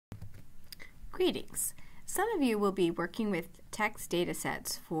Greetings. Some of you will be working with text data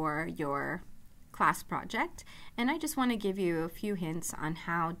sets for your class project, and I just want to give you a few hints on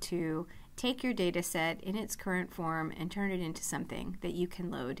how to take your data set in its current form and turn it into something that you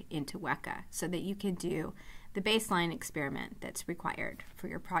can load into Weka so that you can do the baseline experiment that's required for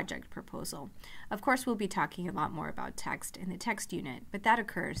your project proposal. Of course, we'll be talking a lot more about text in the text unit, but that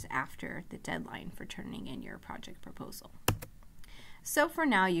occurs after the deadline for turning in your project proposal. So for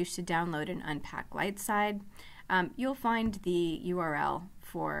now, you should download and unpack LightSIDE. You'll find the URL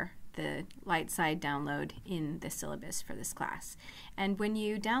for the LightSIDE download in the syllabus for this class. And when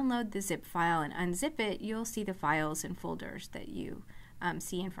you download the zip file and unzip it, you'll see the files and folders that you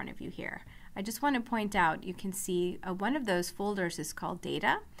see in front of you here. I just want to point out, you can see one of those folders is called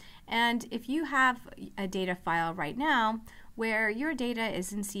data, and if you have a data file right now where your data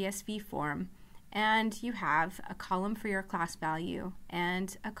is in CSV form and you have a column for your class value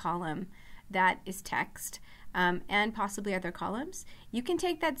and a column that is text and possibly other columns, you can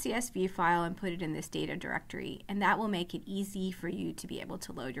take that CSV file and put it in this data directory, and that will make it easy for you to be able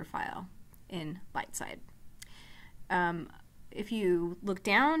to load your file in LightSIDE. If you look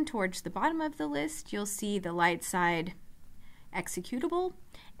down towards the bottom of the list, you'll see the LightSIDE executable,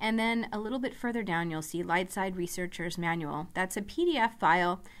 and then a little bit further down you'll see LightSIDE Researcher's Manual. That's a PDF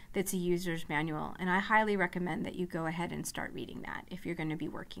file that's a user's manual, and I highly recommend that you go ahead and start reading that if you're going to be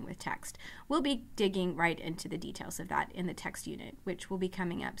working with text. We'll be digging right into the details of that in the text unit, which will be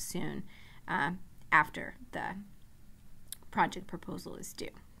coming up soon after the project proposal is due.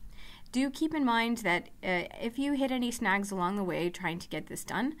 Do keep in mind that if you hit any snags along the way trying to get this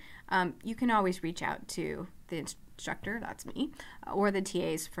done, you can always reach out to the instructor, that's me, or the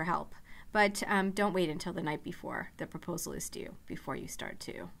TAs for help. But don't wait until the night before the proposal is due before you start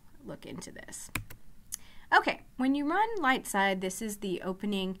to look into this. Okay, when you run LightSIDE, this is the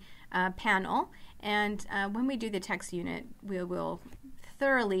opening panel, and when we do the text unit, we will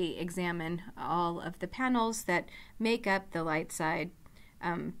thoroughly examine all of the panels that make up the LightSIDE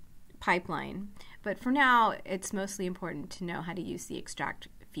pipeline. But for now, it's mostly important to know how to use the Extract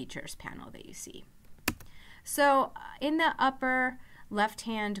Features panel that you see. So in the upper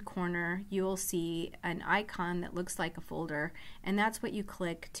left-hand corner, you'll see an icon that looks like a folder, and that's what you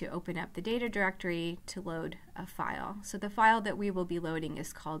click to open up the data directory to load a file. So the file that we will be loading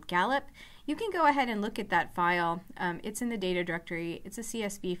is called Gallop. You can go ahead and look at that file. It's in the data directory. It's a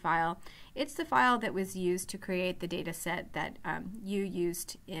CSV file. It's the file that was used to create the data set that you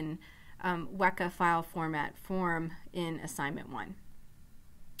used in Weka file format form in assignment 1.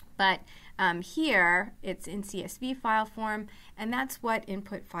 But here it's in CSV file form, and that's what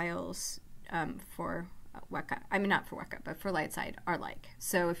input files for Weka, I mean not for Weka, but for LightSIDE are like.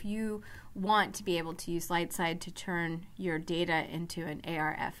 So if you want to be able to use LightSIDE to turn your data into an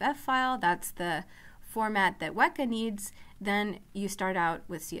ARFF file, that's the format that Weka needs, then you start out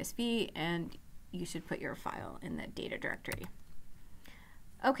with CSV and you should put your file in the data directory.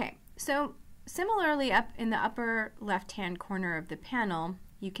 Okay, so similarly up in the upper left-hand corner of the panel,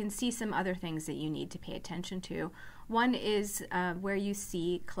 you can see some other things that you need to pay attention to. One is where you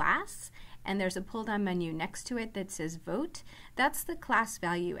see class, and there's a pull-down menu next to it that says vote. That's the class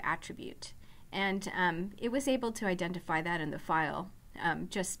value attribute, and it was able to identify that in the file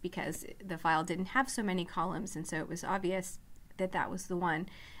just because the file didn't have so many columns, and so it was obvious that that was the one.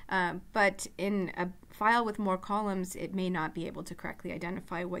 But in a file with more columns, it may not be able to correctly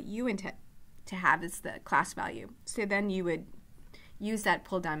identify what you intend to have as the class value. So then you would use that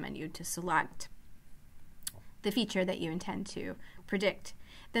pull-down menu to select the feature that you intend to predict.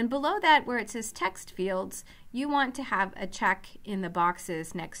 Then below that, where it says text fields, you want to have a check in the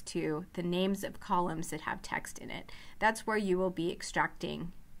boxes next to the names of columns that have text in it. That's where you will be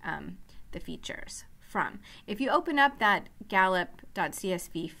extracting the features from. If you open up that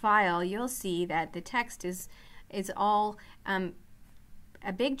gallop.csv file, you'll see that the text is all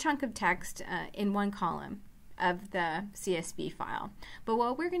a big chunk of text in one column of the CSV file. But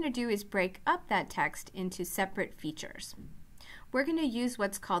what we're going to do is break up that text into separate features. We're going to use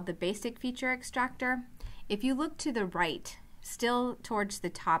what's called the basic feature extractor. If you look to the right, still towards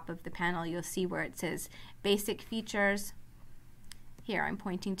the top of the panel, you'll see where it says basic features. Here, I'm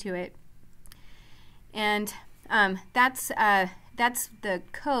pointing to it. And that's the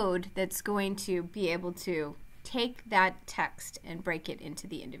code that's going to be able to take that text and break it into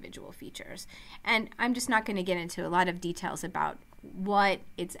the individual features. And I'm just not going to get into a lot of details about what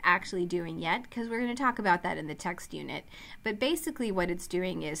it's actually doing yet, because we're going to talk about that in the text unit. But basically what it's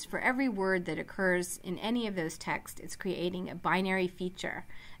doing is for every word that occurs in any of those texts, it's creating a binary feature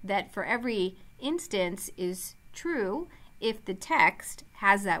that for every instance is true if the text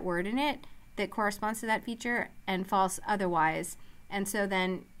has that word in it, that corresponds to that feature and false otherwise. And so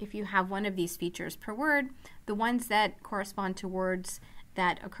then if you have one of these features per word, the ones that correspond to words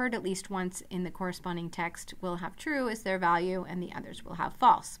that occurred at least once in the corresponding text will have true as their value, and the others will have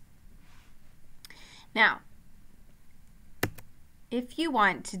false. Now, if you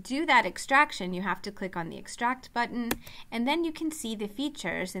want to do that extraction, you have to click on the Extract button, and then you can see the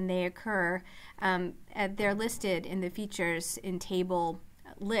features, and they occur, they're listed in the features in table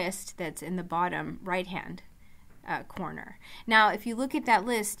list that's in the bottom right-hand corner. Now, if you look at that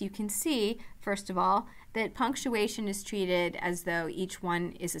list, you can see, first of all, that punctuation is treated as though each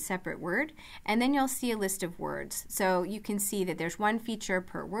one is a separate word, and then you'll see a list of words. So you can see that there's one feature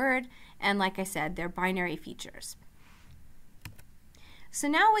per word, and like I said, they're binary features. So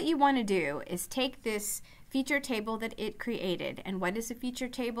now what you want to do is take this feature table that it created, and what is a feature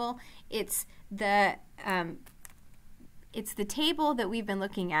table? It's the table that we've been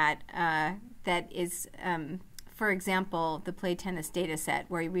looking at that is, for example, the Play Tennis data set,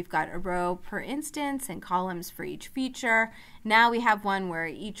 where we've got a row per instance and columns for each feature. Now we have one where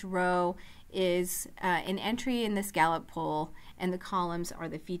each row is an entry in this Gallup poll, and the columns are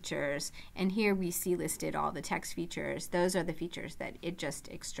the features. And here we see listed all the text features. Those are the features that it just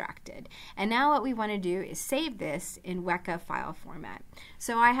extracted. And now what we want to do is save this in Weka file format.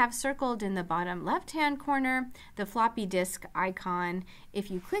 So I have circled in the bottom left-hand corner the floppy disk icon.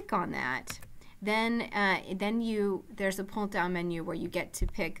 If you click on that, then there's a pull-down menu where you get to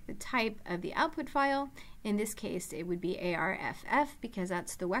pick the type of the output file. In this case, it would be ARFF because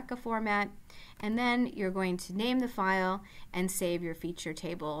that's the Weka format. And then you're going to name the file and save your feature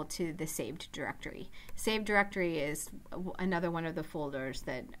table to the saved directory. Saved directory is another one of the folders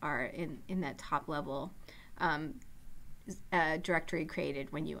that are in that top level directory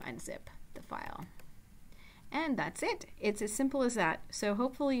created when you unzip the file. And that's it. It's as simple as that. So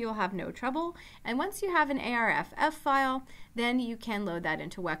hopefully you'll have no trouble. And once you have an ARFF file, then you can load that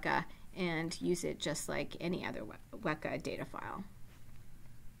into Weka and use it just like any other Weka data file.